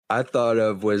I thought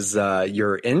of was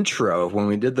your intro when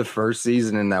we did the first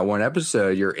season in that one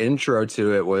episode. Your intro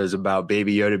to it was about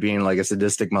Baby Yoda being like a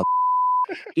sadistic mother.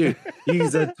 Dude,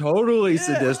 he's a totally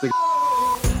sadistic.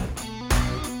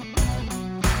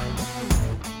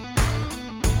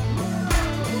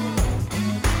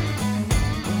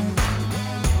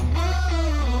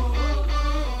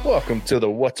 Welcome to the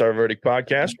What's Our Verdict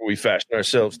podcast, where we fashion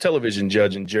ourselves television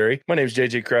judge and jury. My name is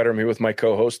JJ Crowder. I'm here with my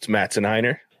co-hosts, Matt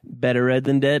Heiner. Better read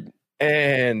than dead.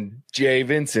 And Jay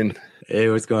Vincent. Hey,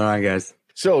 what's going on, guys?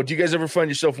 So, do you guys ever find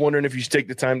yourself wondering if you should take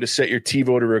the time to set your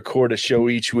TiVo to record a show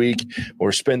each week,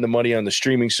 or spend the money on the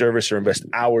streaming service, or invest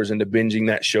hours into binging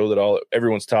that show that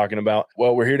everyone's talking about?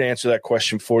 Well, we're here to answer that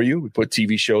question for you. We put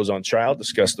TV shows on trial,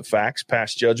 discuss the facts,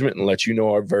 pass judgment, and let you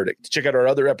know our verdict. To check out our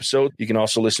other episodes, you can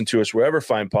also listen to us wherever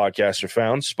fine podcasts are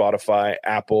found: Spotify,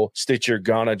 Apple, Stitcher,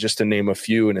 Ghana, just to name a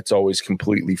few, and it's always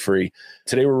completely free.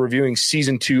 Today, we're reviewing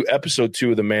Season 2, Episode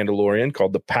 2 of The Mandalorian,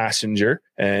 called The Passenger,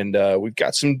 and we've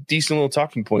got some decent little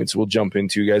talking points we'll jump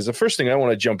into, guys. The first thing I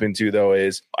want to jump into, though,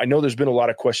 is I know there's been a lot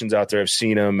of questions out there. I've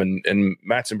seen them, and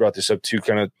Mattson brought this up too.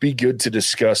 Kind of be good to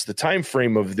discuss the time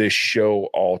frame of this show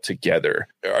altogether.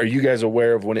 Are you guys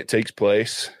aware of when it takes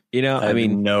place? You know, I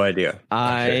mean, no idea.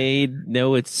 I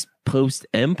know it's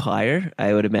post-Empire,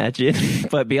 I would imagine.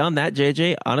 But beyond that,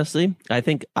 JJ, honestly, I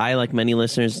think I, like many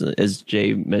listeners, as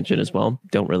Jay mentioned as well,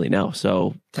 don't really know.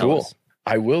 So tell us.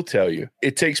 I will tell you,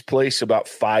 it takes place about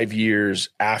 5 years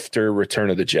after Return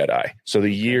of the Jedi. So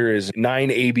the year is 9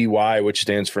 ABY, which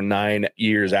stands for 9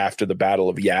 years after the Battle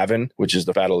of Yavin, which is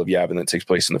the Battle of Yavin that takes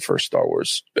place in the first Star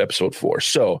Wars Episode 4.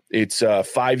 So it's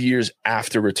 5 years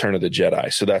after Return of the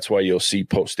Jedi. So that's why you'll see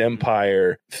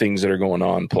post-Empire, things that are going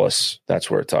on. Plus, that's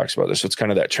where it talks about this. So it's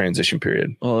kind of that transition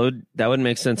period. Well, that would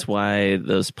make sense why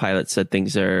those pilots said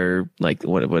things are like,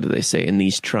 what do they say, in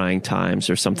these trying times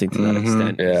or something to that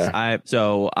extent. Yeah.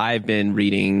 So I've been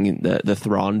reading the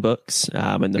Thrawn books,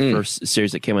 and the first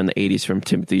series that came out in the 80s from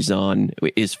Timothy Zahn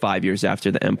is 5 years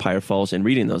after the Empire falls. And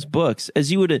reading those books,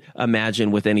 as you would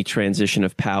imagine with any transition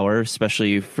of power,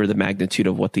 especially for the magnitude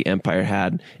of what the Empire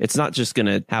had, it's not just going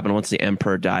to happen once the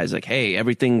Emperor dies. Like, hey,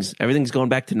 everything's going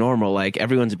back to normal. Like,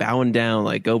 everyone's bowing down.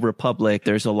 Like, go Republic.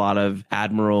 There's a lot of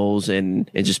admirals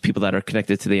and just people that are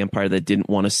connected to the Empire that didn't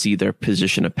want to see their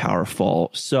position of power fall.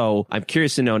 So I'm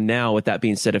curious to know now, with that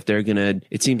being said, if they're going to,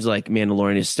 it seems like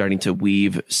Mandalorian is starting to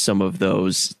weave some of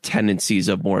those tendencies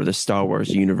of more of the Star Wars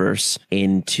universe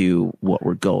into what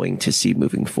we're going to see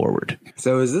moving forward.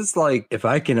 So is this like, if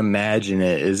I can imagine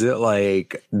it, is it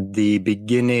like the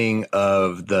beginning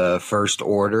of the First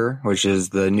Order, which is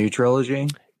the new trilogy?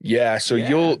 Yeah,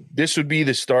 so this would be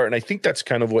the start, and I think that's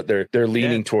kind of what they're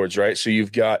leaning towards, right? So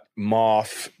you've got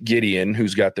Moff Gideon,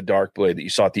 who's got the dark blade that you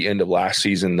saw at the end of last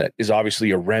season, that is obviously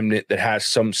a remnant that has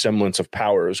some semblance of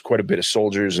power. There's quite a bit of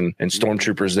soldiers and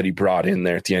stormtroopers that he brought in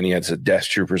there at the end. He had some death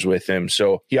troopers with him,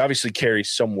 so he obviously carries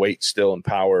some weight still and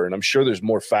power, and I'm sure there's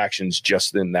more factions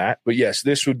just than that. But yes,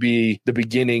 this would be the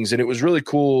beginnings, and it was really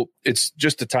cool. It's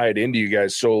just to tie it into you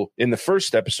guys. So in the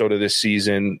first episode of this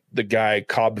season, the guy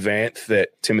Cobb Vanth that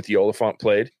Timothy Olyphant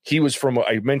played, he was from,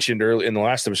 I mentioned earlier in the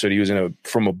last episode, he was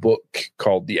from a book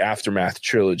called The Aftermath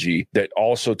Trilogy that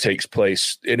also takes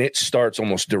place, and it starts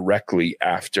almost directly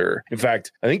after. In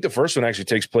fact, I think the first one actually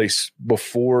takes place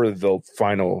before the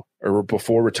final, or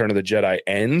before Return of the Jedi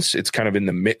ends. It's kind of in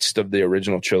the midst of the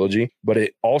original trilogy, but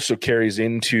it also carries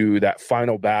into that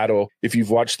final battle. If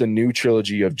you've watched the new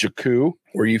trilogy of Jakku,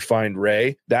 where you find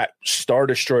Rey, that Star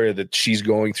Destroyer that she's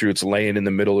going through, it's laying in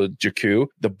the middle of Jakku.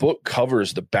 The book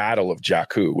covers the Battle of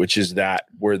Jakku, which is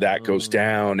where that goes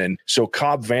down. And so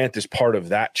Cobb Vanth is part of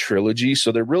that trilogy.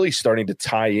 So they're really starting to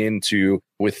tie into,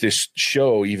 with this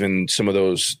show, even some of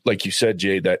those, like you said,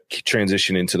 Jay, that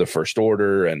transition into the First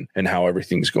Order and how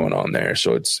everything's going on there.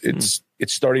 So it's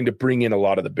starting to bring in a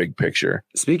lot of the big picture.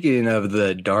 Speaking of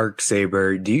the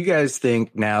Darksaber, do you guys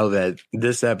think now that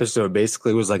this episode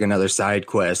basically was like another side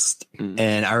quest?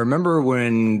 And I remember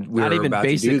when we not were even about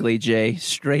basically, Jay,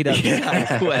 straight up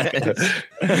side quest.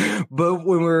 But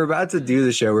when we were about to do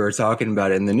the show, we were talking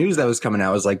about it, and the news that was coming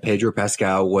out was like Pedro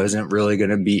Pascal wasn't really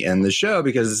going to be in the show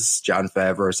because Jon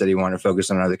Favreau said he wanted to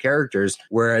focus on other characters.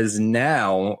 Whereas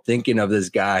now, thinking of this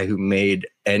guy who made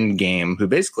Endgame, who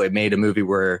basically made a movie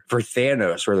for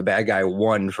Thanos, where the bad guy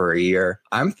won for a year,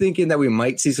 I'm thinking that we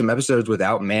might see some episodes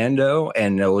without Mando,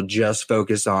 and it will just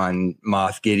focus on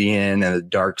Moff Gideon and the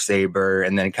Darksaber,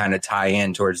 and then kind of tie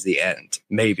in towards the end.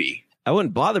 Maybe. That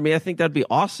wouldn't bother me. I think that'd be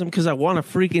awesome because I want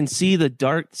to freaking see the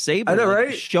Darksaber. I know, like,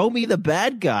 right? Show me the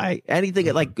bad guy.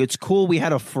 Anything like, it's cool we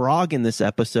had a frog in this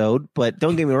episode, but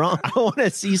don't get me wrong, I want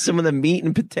to see some of the meat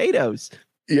and potatoes.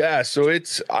 Yeah, so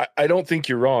I don't think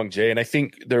you're wrong, Jay. And I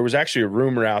think there was actually a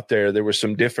rumor out there. There were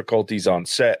some difficulties on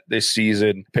set this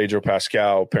season. Pedro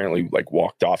Pascal apparently like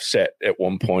walked off set at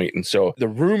one point. And so the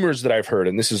rumors that I've heard,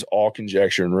 and this is all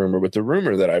conjecture and rumor, but the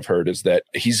rumor that I've heard is that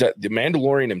he's at the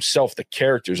Mandalorian himself. The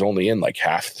character's only in like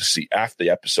half the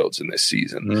episodes in this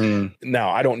season. Now,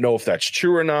 I don't know if that's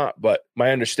true or not, but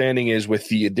my understanding is with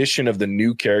the addition of the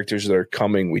new characters that are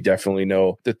coming, we definitely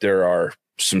know that there are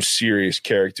some serious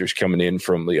characters coming in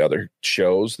from the other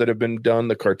shows that have been done,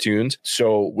 the cartoons.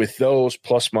 So with those,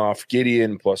 plus Moff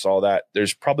Gideon, plus all that,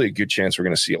 there's probably a good chance we're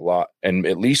going to see a lot, and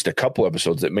at least a couple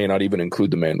episodes that may not even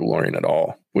include the Mandalorian at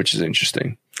all, which is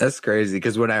interesting. That's crazy,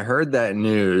 because when I heard that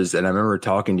news, and I remember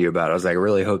talking to you about it, I was like, I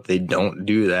really hope they don't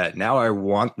do that. Now I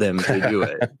want them to do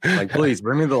it. Like, please,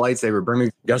 bring me the lightsaber, bring me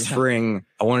Gus Fring.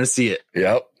 I want to see it.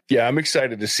 Yep. Yeah, I'm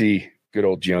excited to see good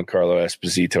old Giancarlo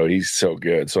Esposito. He's so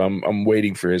good. So I'm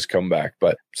waiting for his comeback.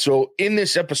 But so in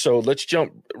this episode, let's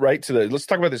jump right to let's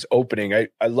talk about this opening.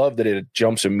 I love that it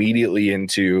jumps immediately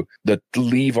into the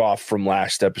leave off from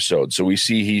last episode. So we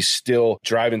see he's still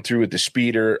driving through with the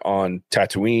speeder on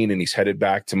Tatooine, and he's headed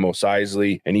back to Mos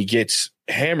Eisley, and he gets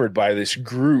hammered by this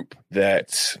group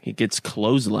that he gets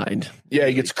clotheslined. Yeah,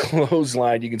 he gets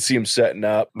clotheslined. You can see him setting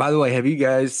up. By the way, have you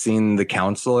guys seen The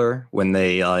Counselor, when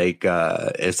they like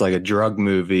it's like a drug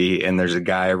movie and there's a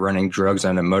guy running drugs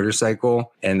on a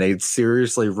motorcycle and they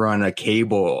seriously run a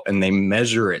cable and they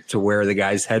measure it to where the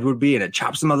guy's head would be and it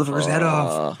chops the motherfucker's head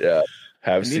off? Yeah.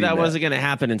 I knew that wasn't going to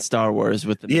happen in Star Wars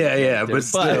with the but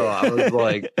still, I was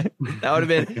like,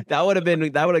 that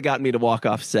would have gotten me to walk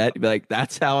off set. Be like,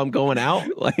 that's how I'm going out,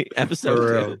 like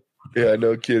episode 2. Yeah,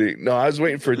 no kidding. No, I was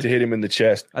waiting for it to hit him in the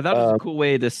chest. I thought it was a cool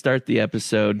way to start the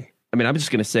episode. I mean, I'm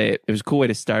just going to say it. It was a cool way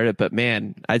to start it, but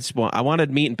man, I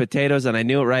wanted meat and potatoes, and I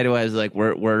knew it right away. I was like,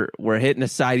 we're hitting a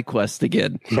side quest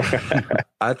again.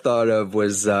 I thought of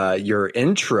was your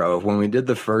intro when we did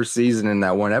the first season in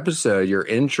that one episode. Your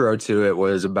intro to it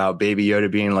was about Baby Yoda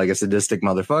being like a sadistic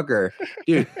motherfucker.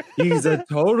 Dude, he's a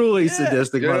totally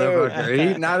sadistic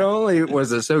motherfucker. He not only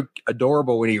was it so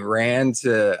adorable when he ran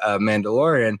to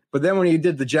Mandalorian, but then when he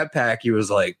did the jetpack, he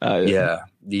was like,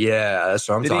 yeah, that's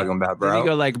what I'm talking about, bro. Did he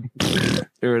go like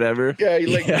or whatever? Yeah, he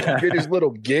did his little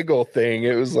giggle thing.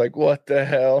 It was like, what the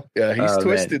hell? Yeah, he's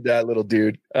twisted, that little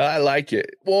dude. I like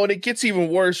it. Well, and it gets even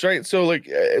worse, right? So like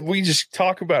we just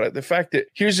talk about it. The fact that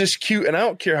here's this cute, and I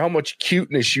don't care how much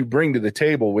cuteness you bring to the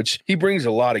table, which he brings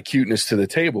a lot of cuteness to the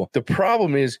table. The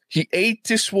problem is he ate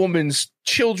this woman's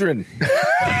children.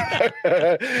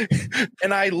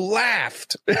 And I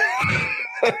laughed.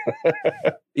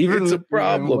 Even it's a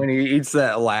problem when he eats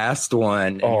that last one.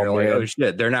 And you're like, oh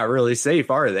shit, they're not really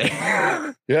safe, are they?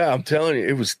 Yeah, I'm telling you,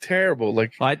 it was terrible.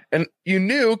 Like, and you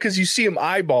knew because you see him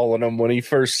eyeballing him when he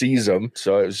first sees him.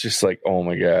 So it was just like, oh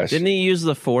my gosh. Didn't he use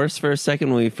the Force for a second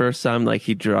when we first saw him? Like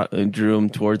he drew him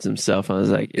towards himself. I was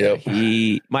like,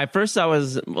 my first thought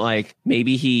was like,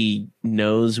 maybe he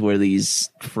knows where these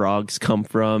frogs come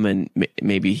from and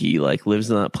maybe he like lives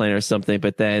on that planet or something.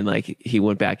 But then like he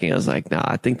went back and I was like, nah,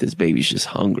 I think this baby's just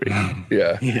hungry.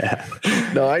 Yeah.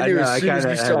 No, I knew as soon as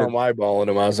we saw him eyeballing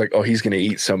him, I was like, oh, he's going to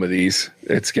eat some of these.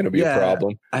 It's going to be a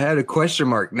problem. I had a question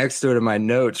mark next to it in my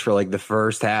notes for like the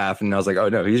first half. And I was like, oh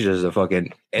no, he's just a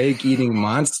fucking egg eating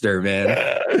monster,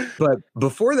 man. But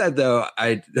before that though,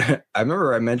 I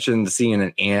remember I mentioned seeing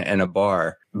an ant in a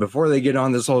bar. Before they get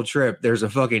on this whole trip, there's a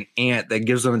fucking ant that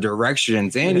gives them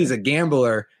directions, and he's a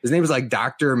gambler. His name is like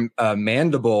Dr.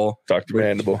 Mandible. Dr.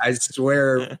 Mandible. I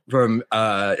swear from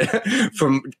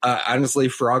honestly,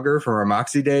 Frogger from our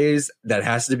Moxie days, that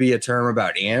has to be a term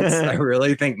about ants. I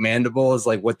really think mandible is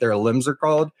like what their limbs are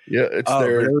called. Yeah, it's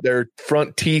their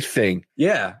front teeth thing.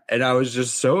 Yeah, and I was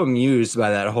just so amused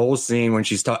by that whole scene when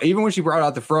she's talking, even when she brought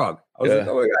out the frog. I was like,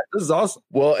 oh my God, this is awesome.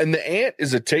 Well, and the ant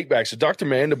is a takeback. So Dr.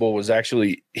 Mandible was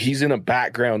actually, he's in a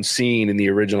background scene in the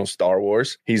original Star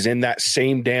Wars. He's in that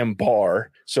same damn bar.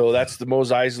 So that's the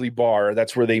Mos Eisley bar.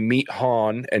 That's where they meet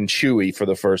Han and Chewie for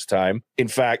the first time. In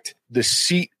fact, the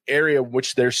seat area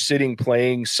which they're sitting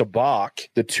playing Sabacc,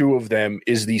 the two of them,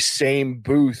 is the same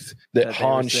booth that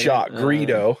Han shot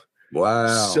Greedo.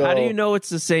 Wow. So, how do you know it's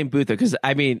the same booth? Because,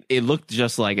 I mean, it looked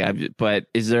just like it, but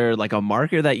is there like a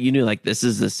marker that you knew, like, this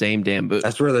is the same damn booth?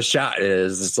 That's where the shot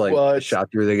is. It's like shot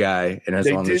through the guy and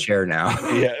it's on the chair now.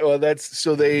 Yeah, well,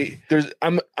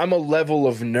 I'm a level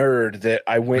of nerd that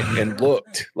I went and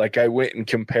looked. Like, I went and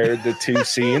compared the two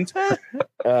scenes.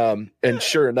 And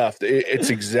sure enough, it's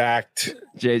exact.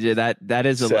 JJ, that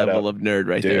is a level of nerd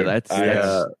right there.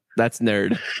 That's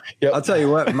nerd. Yep. I'll tell you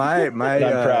what, my I'm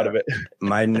proud of it.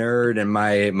 my nerd and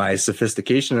my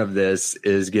sophistication of this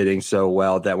is getting so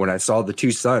well that when I saw the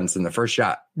two suns in the first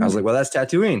shot, I was like, well, that's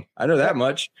Tatooine. I know that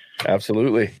much.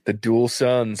 Absolutely. The dual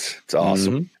suns. It's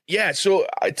awesome. Mm-hmm. Yeah. So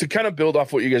to kind of build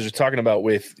off what you guys are talking about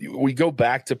we go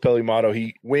back to Peli Motto.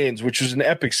 He wins, which was an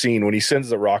epic scene when he sends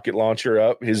the rocket launcher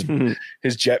up, his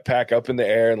jetpack up in the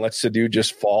air and lets the dude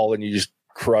just fall and you just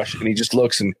crush. And he just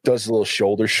looks and does a little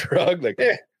shoulder shrug like,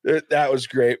 that was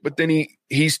great. But then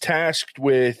he's tasked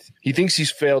with, he thinks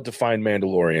he's failed to find more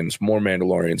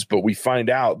Mandalorians, but we find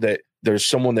out that there's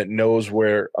someone that knows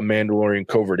where a Mandalorian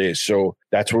covert is. So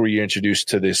that's where we're introduced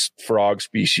to this frog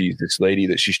species, this lady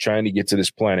that she's trying to get to this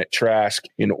planet Trask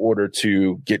in order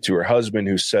to get to her husband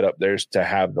who's set up there to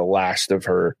have the last of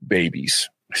her babies.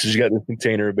 So she's got this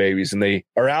container of babies and they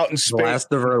are out in space. The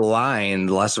last of her line,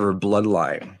 the last of her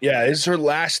bloodline. Yeah, it's her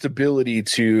last ability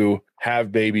to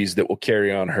have babies that will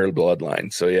carry on her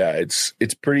bloodline. So yeah, it's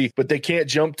pretty, but they can't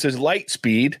jump to light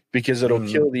speed because it'll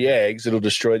kill the eggs. It'll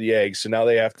destroy the eggs. So now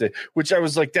they have to, which I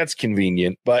was like, that's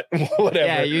convenient, but whatever.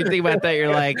 Yeah, you think about that,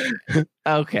 you're like,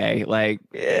 okay, like,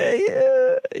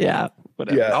 yeah.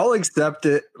 Whatever. Yeah, I'll accept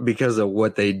it because of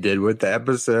what they did with the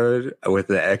episode with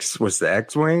the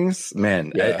X-Wings.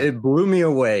 Man, it blew me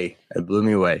away. It blew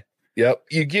me away. Yep.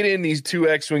 You get in, these two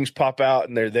X-Wings pop out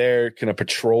and they're there kind of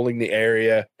patrolling the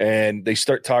area and they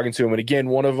start talking to him. And again,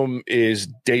 one of them is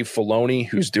Dave Filoni,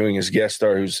 who's doing his guest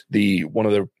star, who's one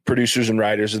of the producers and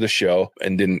writers of the show,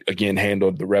 and then again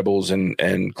handled the Rebels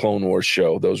and Clone Wars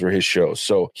show. Those were his shows.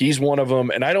 So he's one of them.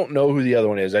 And I don't know who the other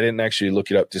one is. I didn't actually look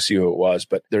it up to see who it was,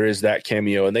 but there is that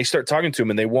cameo. And they start talking to him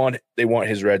and they want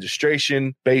his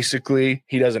registration. Basically,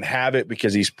 he doesn't have it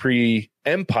because he's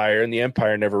pre-Empire and the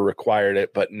Empire never required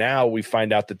it. But now we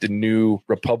find out that the New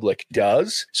Republic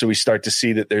does. So we start to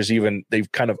see that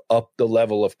they've kind of upped the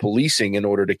level of policing in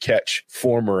order to catch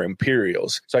former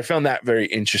Imperials. So I found that very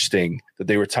interesting that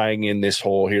they were tying in this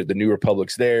whole here, the New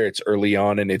Republic's there. It's early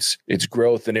on in its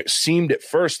growth. And it seemed at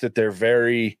first that they're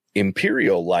very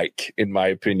Imperial-like, in my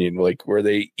opinion, like where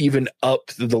they even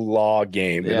upped the law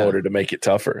game in order to make it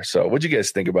tougher. So what'd you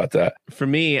guys think about that? For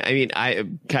me, I mean, I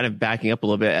kind of backing up a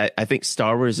little bit. I think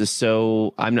Star Wars is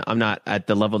so, I'm not at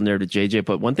the level nerd of JJ,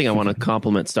 but one thing I want to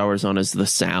compliment Star Wars on is the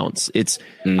sounds.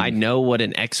 I know what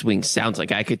an X-Wing sounds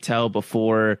like. I could tell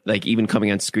before, like even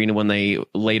coming on screen, and when they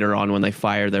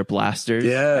fire their blasters.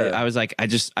 Yeah. I was like,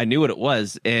 I knew what it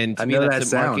was. And to me,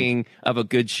 that's a marking of a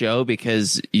good show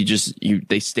because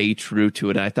they stay true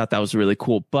to it. And I thought that was really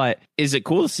cool. But is it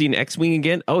cool to see an X-Wing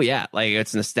again? Oh yeah, like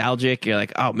it's nostalgic. You're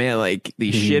like, oh man, like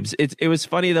these ships. It was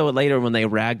funny though later when they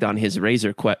ragged on his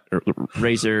Razor Crest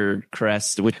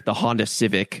with the Honda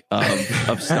Civic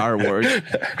of Star Wars,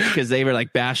 because they were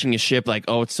like bashing his ship, like,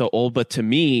 oh, it's so old. But to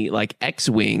me, like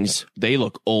X-Wings, they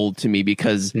look old to me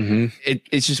because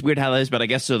it's just weird how that is. But I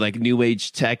guess so, like new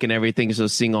age tech and everything. So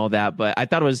seeing all that, but I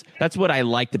thought that's what I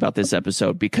liked about this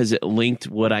episode, because it linked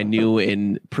what I knew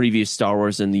in previous Star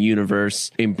Wars in the universe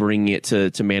and bringing it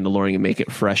to Mandalorian and make it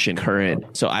fresh and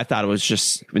current. So I thought it was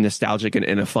just nostalgic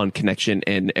and a fun connection.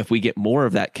 And if we get more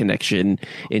of that connection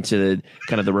into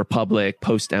kind of the Republic,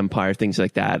 post-Empire, things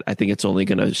like that, I think it's only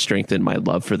going to strengthen my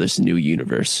love for this new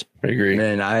universe. I agree.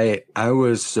 Man, I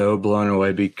was so blown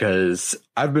away because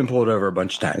I've been pulled over a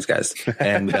bunch of times, guys.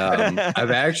 And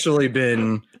I've actually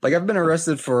been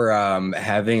arrested for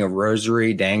having a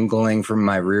rosary dangling from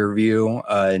my rear view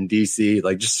in DC,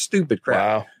 like just stupid crap.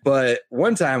 Wow. But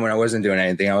one time when I wasn't doing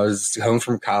anything, I was home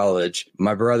from college.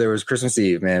 My brother, was Christmas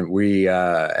Eve, man.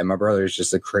 And my brother is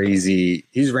just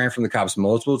he's ran from the cops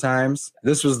multiple times.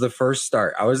 This was the first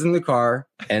start. I was in the car,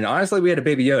 and honestly, we had a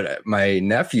baby Yoda. My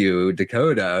nephew,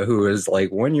 Dakota, who was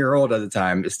like 1 year old at the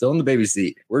time, is still in the baby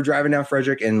seat. We're driving down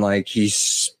Frederick, and like he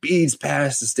speeds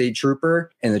past the state trooper,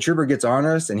 and the trooper gets on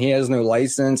us, and he has no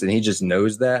license, and he just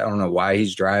knows that. I don't know why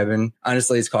he's driving.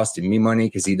 Honestly, it's costing me money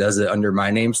because he does it under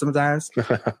my name sometimes.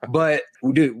 But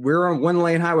dude, we're on one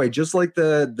lane highway, just like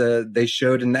they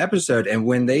showed in the episode. And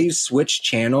when they switched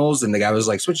channels, and the guy was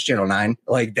like, "Switch channel 9,"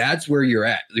 like that's where you're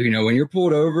at. You know, when you're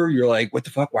pulled over, you're like, "What the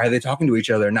fuck? Why are they talking to each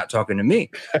other and not talking to me?"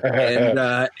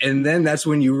 And then that's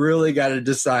when you really got to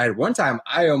decide. One time,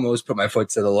 I almost put my foot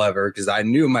to the lever because I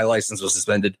knew my license was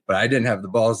suspended, but I didn't have the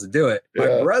balls to do it.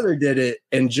 My brother did it,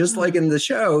 and just like in the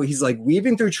show, he's like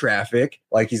weaving through traffic,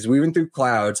 like he's weaving through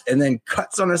clouds, and then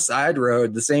cuts on a side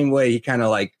road the same way. He kind of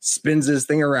like spins his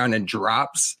thing around and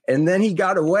drops, and then he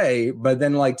got away. But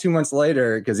then like 2 months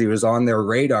later, because he was on their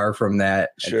radar from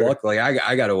that, and luckily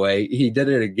I got away. He did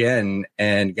it again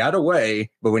and got away.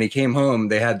 But when he came home,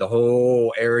 they had the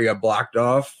whole area blocked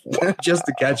off just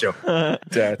to catch catch him.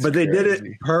 But they did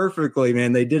it perfectly,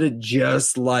 man. They did it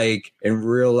just like in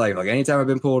real life. Like anytime I've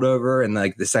been pulled over and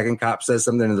like the second cop says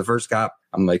something to the first cop,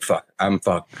 I'm like, fuck, I'm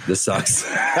fucked. This sucks.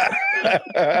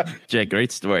 Jay,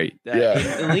 great story.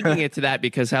 Yeah. Linking it to that,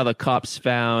 because how the cops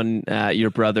found your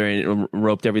brother and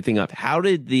roped everything up. How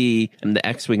did the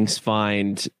X-Wings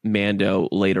find Mando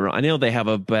later on? I know they have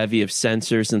a bevy of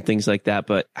sensors and things like that,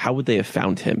 but how would they have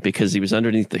found him? Because he was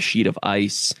underneath the sheet of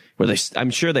ice. I'm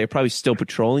sure they're probably still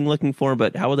patrolling looking for him,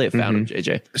 but how would they have found him,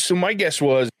 JJ? So my guess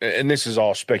was, and this is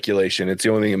all speculation, it's the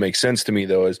only thing that makes sense to me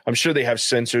though, is I'm sure they have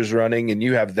sensors running and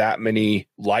you have that many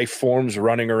life forms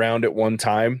running around at one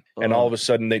time. And all of a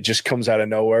sudden it just comes out of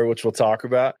nowhere, which we'll talk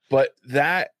about. But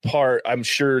that part I'm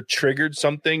sure triggered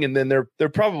something. And then they're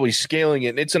probably scaling it.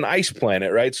 And it's an ice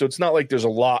planet, right? So it's not like there's a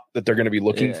lot that they're going to be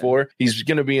looking for. He's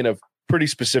going to be in a pretty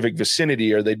specific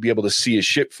vicinity, or they'd be able to see a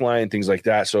ship flying, things like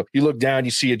that. So you look down,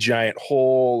 you see a giant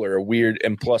hole or a weird,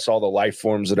 and plus all the life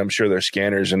forms that I'm sure their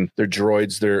scanners and their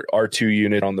droids, their R2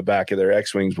 unit on the back of their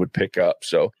X-Wings would pick up.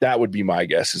 So that would be my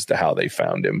guess as to how they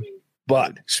found him.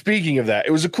 But speaking of that,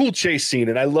 it was a cool chase scene.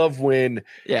 And I love when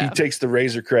he takes the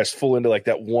Razor Crest full into like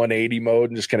that 180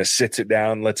 mode and just kind of sits it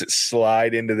down, lets it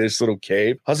slide into this little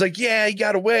cave. I was like, yeah, he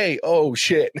got away. Oh,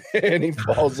 shit. And he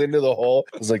falls into the hole.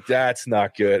 I was like, that's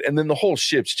not good. And then the whole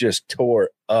ship's just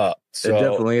tore up. So, it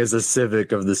definitely is a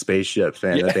Civic of the spaceships,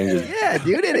 man. That thing just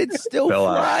dude, and it still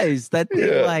flies. That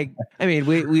thing, like, I mean,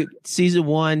 we season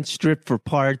 1 stripped for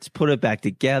parts, put it back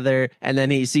together, and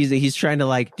then he sees that he's trying to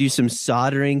like do some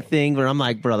soldering thing. Where I'm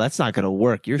like, bro, that's not gonna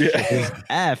work. Your shit is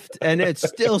effed, and it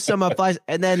still somehow flies.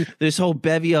 And then this whole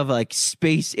bevy of like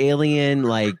space alien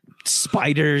like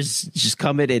spiders just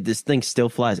come in, and this thing still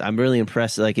flies. I'm really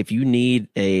impressed. Like, if you need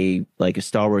a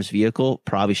Star Wars vehicle,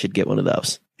 probably should get one of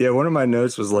those. Yeah, one of my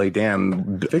notes was like,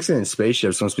 damn, fixing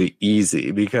spaceships must be easy,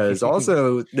 because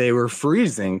also they were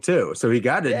freezing too. So he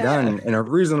got it done in a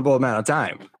reasonable amount of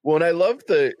time. Well, and I love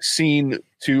the scene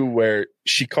too where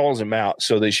she calls him out,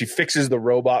 so that she fixes the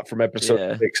robot from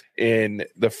episode 6 in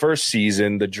the first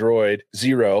season, the droid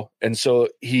Zero. And so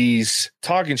she's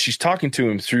talking to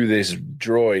him through this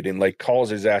droid and like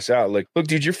calls his ass out. Like, look,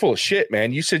 dude, you're full of shit,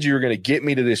 man. You said you were going to get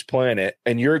me to this planet,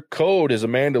 and your code is a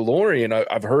Mandalorian.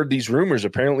 I've heard these rumors.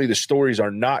 Apparently the stories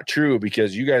are not true,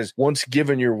 because you guys, once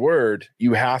given your word,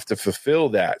 you have to fulfill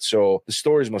that. So the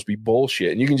stories must be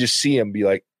bullshit. And you can just see him be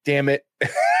like, damn it.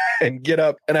 And get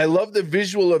up. And I love the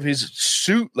visual of his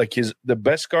suit, like the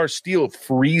Beskar steel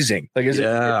freezing, like as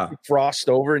it frost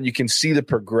over, and you can see the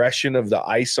progression of the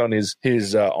ice on his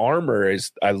armor.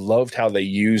 I loved how they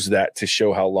used that to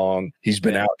show how long he's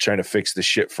been out trying to fix the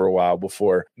ship for a while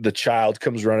before the child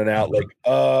comes running out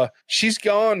like, she's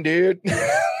gone, dude.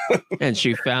 And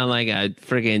she found like a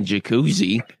friggin'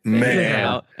 jacuzzi,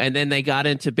 man. And then they got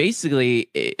into, basically,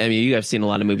 I mean, you guys have seen a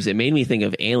lot of movies. It made me think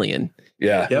of Alien.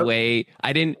 Yeah. The way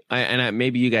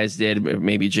maybe you guys did,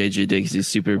 maybe JJ did because he's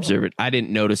super observant. I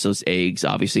didn't notice those eggs,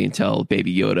 obviously, until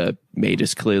Baby Yoda made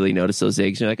us clearly notice those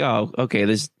eggs. You're like, oh, okay,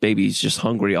 this baby's just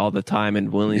hungry all the time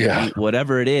and willing to eat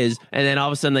whatever it is. And then all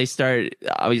of a sudden they start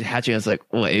hatching. I was like,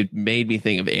 well, it made me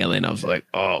think of Alien. I was like,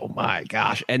 oh my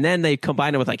gosh. And then they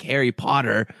combined it with like Harry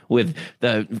Potter, with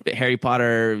the Harry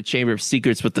Potter Chamber of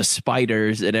Secrets with the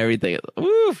spiders and everything.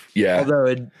 Oof. Yeah.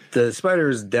 Although the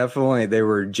spiders definitely, they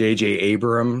were J.J.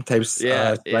 Abrams type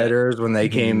spiders when they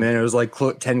came in. It was like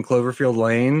 10 Cloverfield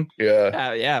Lane.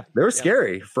 Yeah. They were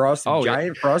scary.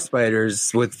 Giant frost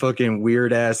spiders with fucking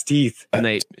weird ass teeth. And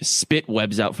they spit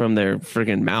webs out from their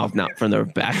friggin' mouth, not from their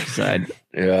backside.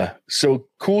 Yeah. So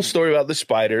cool story about the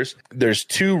spiders. There's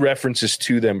 2 references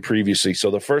to them previously. So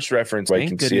the first reference, I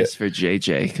can see it for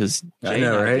JJ, because I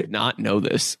did not know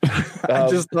this. I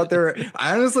just thought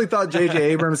I honestly thought J.J.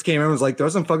 Abrams came in and was like,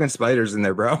 there's some fucking spiders in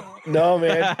there, bro. No,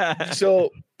 man. So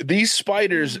these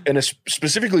spiders, and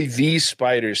specifically these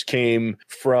spiders, came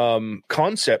from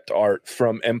concept art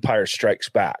from Empire Strikes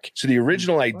Back. So the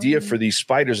original idea for these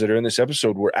spiders that are in this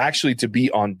episode were actually to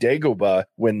be on Dagobah.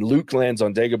 When Luke lands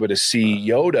on Dagobah to see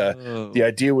Yoda, the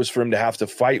idea was for him to have to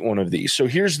fight one of these. So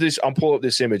here's this, I'll pull up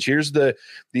this image. Here's the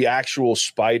actual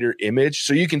spider image.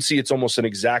 So you can see it's almost an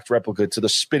exact replica to the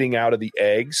spitting out of the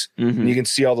eggs. And you can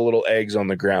see all the little eggs on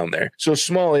the ground there. So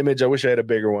small image. I wish I had a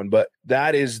bigger one, but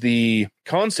that is the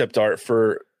concept art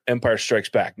for Empire Strikes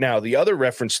Back. Now, the other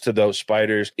reference to those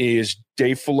spiders is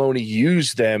Dave Filoni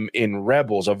used them in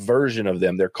Rebels, a version of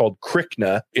them. They're called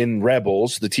Krykna in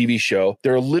Rebels, the TV show.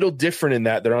 They're a little different in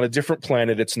that they're on a different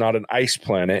planet. It's not an ice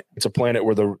planet. It's a planet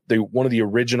where one of the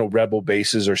original Rebel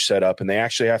bases are set up, and they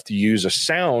actually have to use a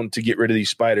sound to get rid of these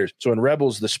spiders. So in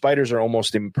Rebels, the spiders are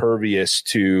almost impervious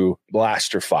to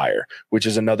blaster fire, which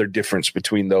is another difference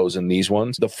between those and these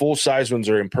ones. The full-size ones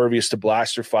are impervious to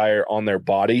blaster fire on their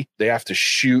body. They have to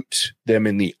shoot them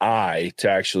in the eye to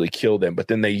actually kill them, but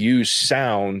then they use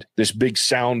sound, this big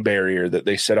sound barrier that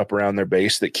they set up around their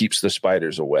base that keeps the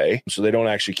spiders away. So they don't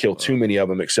actually kill too many of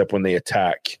them except when they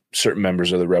attack certain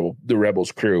members of the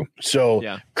Rebels crew. So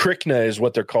Krykna is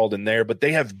what they're called in there, but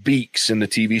they have beaks in the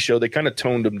TV show. They kind of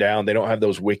toned them down. They don't have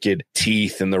those wicked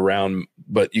teeth and the round,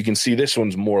 but you can see this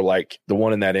one's more like the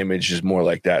one in that image is more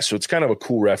like that. So it's kind of a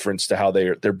cool reference to how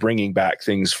they're bringing back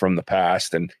things from the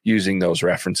past and using those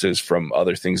references from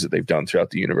other things that they've done throughout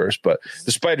the universe. But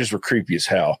the spiders were creepy as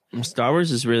hell. Star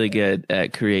Wars is really good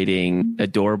at creating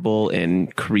adorable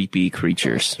and creepy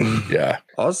creatures. Yeah.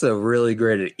 Also really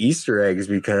great at Easter eggs,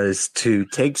 because to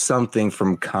take something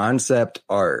from concept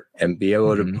art and be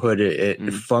able to put it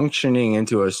functioning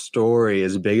into a story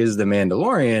as big as The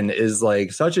Mandalorian is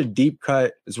like such a deep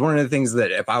cut. It's one of the things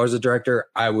that if I was a director,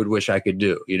 I would wish I could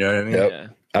do. You know what I mean? Yep. Yeah.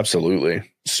 Absolutely.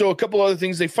 So a couple other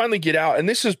things, they finally get out, and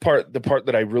this is the part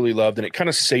that I really loved, and it kind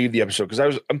of saved the episode,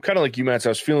 because I'm kind of like you, Matt. So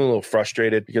I was feeling a little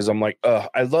frustrated because I'm like,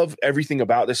 I love everything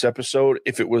about this episode.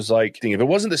 If it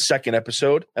wasn't the second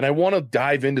episode, and I want to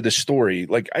dive into the story,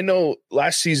 like I know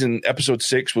last season episode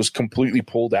 6 was completely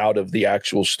pulled out of the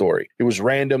actual story. It was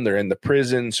random. They're in the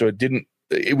prison, so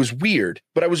it was weird,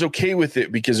 but I was okay with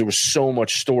it because there was so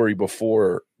much story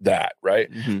before that, right?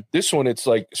 This one, it's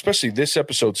like, especially this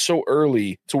episode, so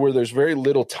early to where there's very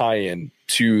little tie-in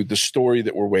to the story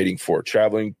that we're waiting for,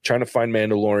 trying to find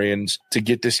Mandalorians to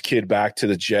get this kid back to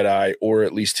the Jedi, or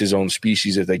at least his own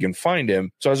species if they can find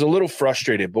him. So I was a little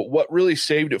frustrated, but what really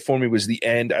saved it for me was the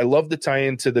end. I love the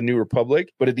tie-in to the New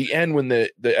Republic, but at the end, when the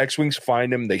X-Wings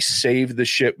find him, they save the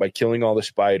ship by killing all the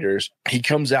spiders. He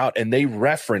comes out and they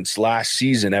reference last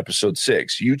season, episode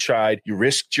 6. You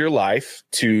risked your life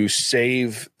to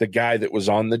save the guy that was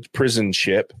on the prison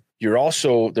ship.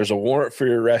 There's a warrant for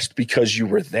your arrest because you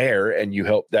were there and you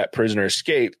helped that prisoner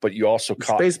escape, but you also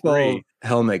caught Spaceball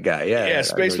helmet guy. Yeah,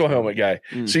 Spaceball helmet guy.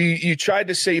 So you tried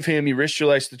to save him. You risked your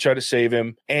life to try to save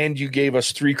him, and you gave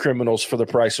us 3 criminals for the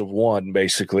price of 1,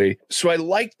 basically. So I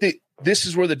like that. This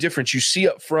is where the difference, you see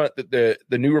up front that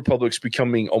the New Republic's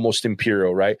becoming almost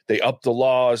imperial, right? They up the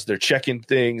laws, they're checking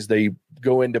things, they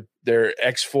go into their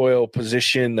X-foil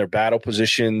position, their battle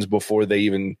positions before they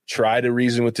even try to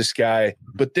reason with this guy.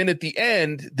 But then at the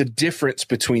end, the difference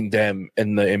between them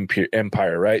and the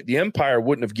Empire, right? The Empire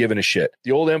wouldn't have given a shit.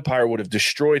 The old Empire would have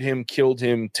destroyed him, killed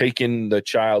him, taken the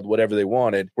child, whatever they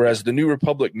wanted. Whereas the New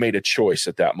Republic made a choice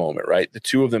at that moment, right? The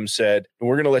two of them said,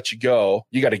 we're going to let you go.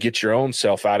 You got to get your own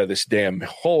self out of this damn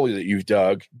hole that you've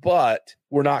dug. But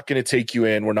we're not going to take you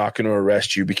in. We're not going to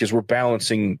arrest you because we're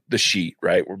balancing the sheet,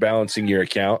 right? We're balancing your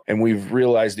account. And we've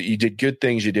realized that you did good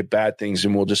things, you did bad things,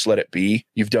 and we'll just let it be.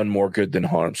 You've done more good than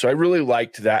harm. So I really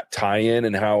liked that tie-in,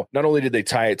 and how not only did they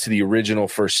tie it to the original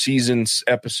first season's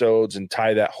episodes and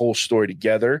tie that whole story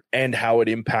together, and how it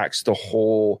impacts the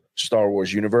whole Star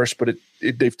Wars universe, but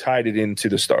they've tied it into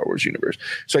the Star Wars universe.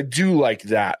 So I do like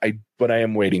that. But I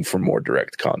am waiting for more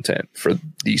direct content for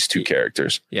these two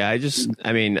characters. Yeah,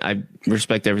 I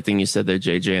respect everything you said there,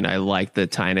 JJ, and I like the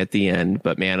tie-in at the end.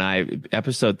 But man,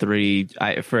 episode 3,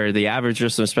 for the average or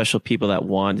some special people that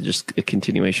want just a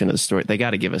continuation of the story, they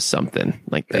got to give us something.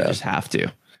 Like they just have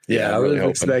to. Yeah, I was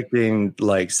expecting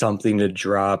like something to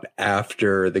drop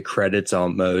after the credits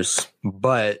almost.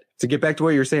 But to get back to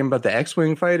what you're saying about the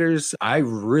X-Wing fighters, I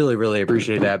really, really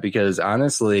appreciate that, because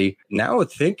honestly, now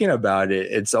thinking about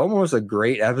it, it's almost a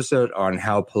great episode on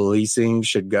how policing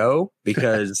should go,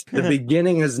 because the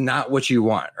beginning is not what you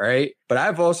want, right? But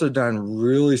I've also done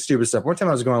really stupid stuff. One time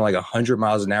I was going like 100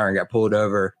 miles an hour and got pulled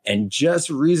over, and just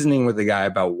reasoning with the guy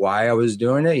about why I was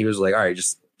doing it, he was like, all right,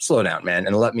 just slow down, man,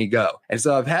 and let me go. And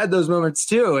so I've had those moments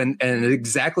too, and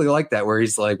exactly like that, where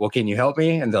he's like, well, can you help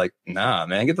me? And they're like, nah,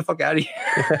 man, get the fuck out of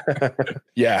here.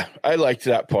 Yeah, I liked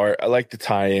that part. I liked the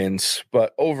tie-ins,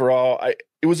 but overall,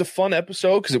 it was a fun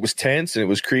episode because it was tense and it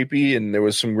was creepy, and there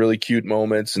was some really cute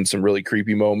moments and some really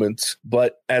creepy moments.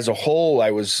 But as a whole,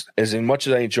 as much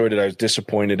as I enjoyed it, I was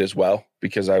disappointed as well.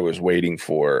 because I was waiting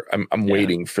for. I'm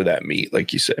waiting for that meat,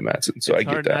 like you say, Mattson. So I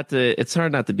get that. It's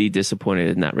hard not to be disappointed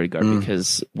in that regard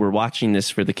because we're watching this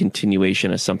for the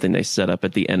continuation of something they set up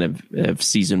at the end of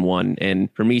season 1. And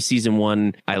for me, season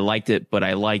 1, I liked it, but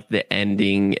I liked the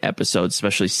ending episodes,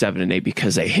 especially 7 and 8,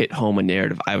 because they hit home a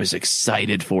narrative I was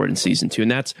excited for in season 2.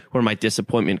 And that's where my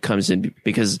disappointment comes in,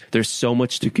 because there's so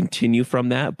much to continue from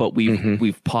that. But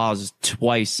we've paused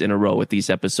twice in a row with these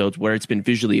episodes where it's been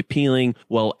visually appealing,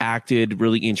 well acted,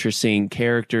 really interesting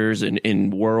characters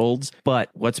and worlds. But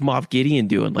what's Moff Gideon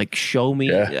doing? Like, show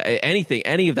me anything,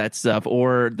 any of that stuff,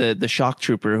 or the shock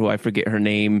trooper who I forget her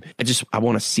name. I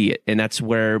want to see it. And that's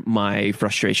where my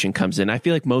frustration comes in. I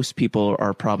feel like most people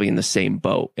are probably in the same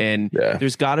boat, and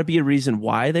there's got to be a reason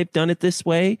why they've done it this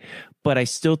way. But I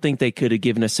still think they could have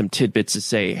given us some tidbits to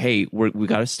say, hey, we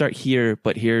got to start here,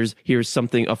 but here's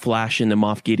something, a flash in the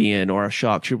Moff Gideon or a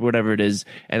shock trooper, whatever it is.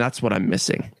 And that's what I'm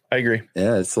missing. I agree.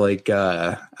 Yeah, it's like,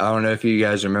 I don't know if you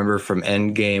guys remember from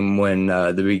Endgame when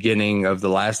the beginning of the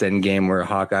last Endgame where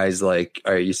Hawkeye's like,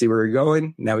 all right, you see where we're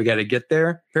going? Now we got to get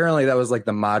there. Apparently that was like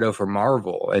the motto for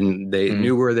Marvel, and they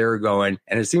knew where they were going.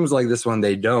 And it seems like this one,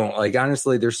 they don't. Like,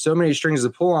 honestly, there's so many strings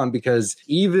to pull on, because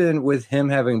even with him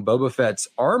having Boba Fett's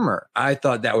armor, I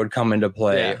thought that would come into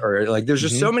play. Or like, there's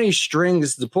just so many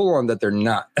strings to pull on that they're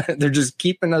not. They're just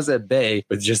keeping us at bay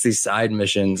with just these side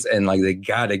missions. And like, they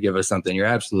got to give us something. You're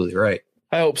absolutely right.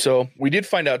 I hope so. We did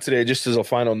find out today, just as a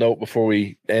final note before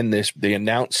we end this, they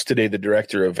announced today the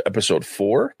director of episode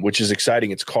 4, which is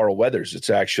exciting. It's Carl Weathers. It's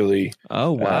actually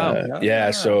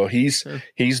so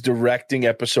he's directing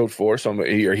episode 4. So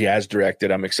he has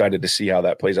directed. I'm excited to see how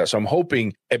that plays out. So I'm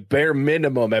hoping at bare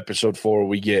minimum episode 4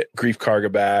 we get Grief Karga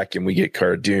back and we get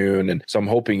Cara Dune, and so I'm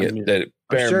hoping that.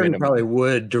 I'm sure he probably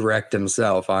would direct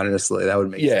himself, honestly. That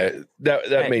would make sense.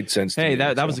 That made sense to me.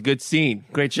 That was a good scene.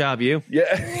 Great job, you.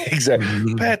 Yeah,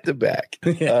 exactly. Pat the back.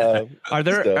 Are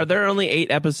there only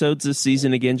 8 episodes this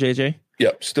season again, JJ?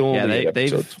 Yep, still only 8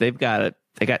 episodes. They've got it.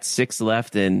 They got 6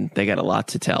 left, and they got a lot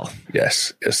to tell.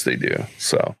 Yes, they do.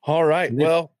 So, all right.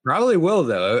 Well, probably will,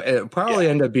 though. It probably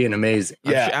end up being amazing.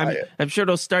 I'm sure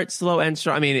it'll start slow and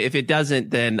strong. I mean, if it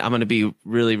doesn't, then I'm going to be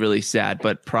really, really sad,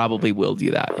 but probably will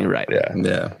do that. You're right.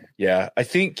 Yeah, I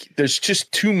think there's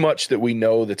just too much that we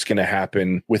know that's going to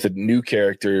happen with the new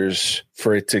characters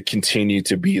for it to continue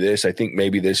to be this. I think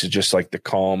maybe this is just like the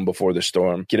calm before the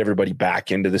storm. Get everybody back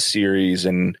into the series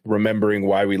and remembering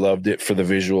why we loved it for the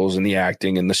visuals and the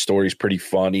acting, and the story's pretty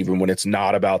fun, even when it's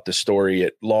not about the story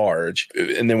at large.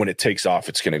 And then when it takes off,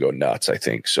 it's going to go nuts, I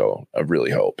think. So I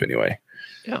really hope, anyway.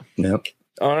 Yeah. Yep.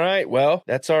 All right. Well,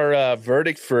 that's our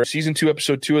verdict for season 2,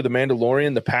 episode 2 of The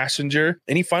Mandalorian, The Passenger.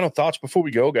 Any final thoughts before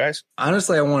we go, guys?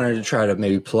 Honestly, I wanted to try to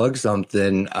maybe plug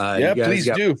something. You guys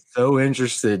please do. So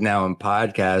interested now in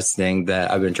podcasting that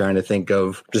I've been trying to think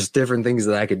of just different things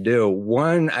that I could do.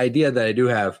 One idea that I do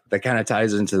have that kind of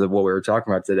ties into what we were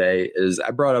talking about today is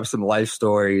I brought up some life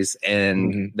stories,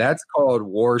 and that's called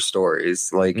War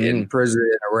Stories, like in prison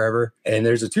or wherever. And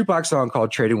there's a Tupac song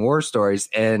called Trading War Stories.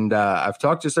 And I've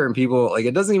talked to certain people,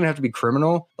 like, it doesn't even have to be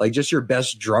criminal, like just your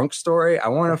best drunk story. I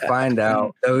want to find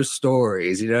out those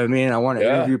stories. You know what I mean? I want to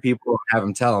interview people and have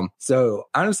them tell them. So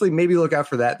honestly, maybe look out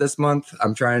for that this month.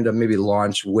 I'm trying to maybe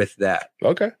launch with that.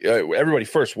 Okay. Everybody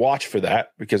first watch for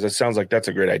that, because it sounds like that's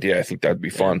a great idea. I think that'd be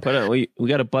fun. We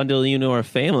got to bundle you into our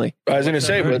family. I was going to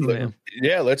say,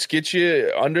 let's get you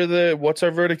under the What's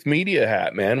Our Verdict media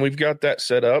hat, man. We've got that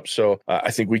set up. So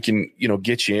I think we can,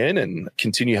 get you in and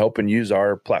continue helping use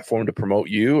our platform to promote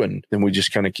you. And then we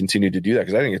just kind of continue to do that,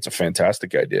 because I think it's a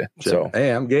fantastic idea. Sure. So,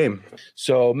 hey, I'm game.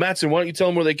 So, Mattson, why don't you tell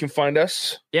them where they can find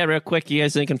us? Yeah, real quick, you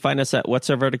guys can find us at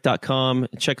whatsourverdict.com.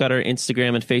 Check out our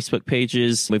Instagram and Facebook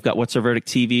pages. We've got What's Our Verdict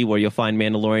TV, where you'll find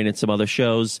Mandalorian and some other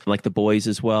shows like The Boys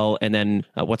as well. And then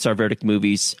What's Our Verdict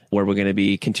Movies, where we're going to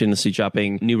be continuously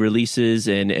dropping new releases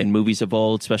and movies of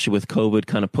old, especially with COVID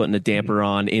kind of putting a damper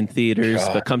on in theaters.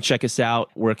 But come check us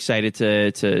out. We're excited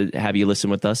to have you listen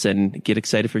with us and get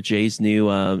excited for Jay's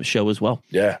new show as well.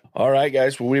 Yeah. All right,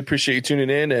 guys. Well, we appreciate you tuning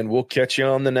in, and we'll catch you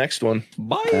on the next one.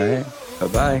 Bye. All right.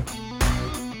 Bye-bye.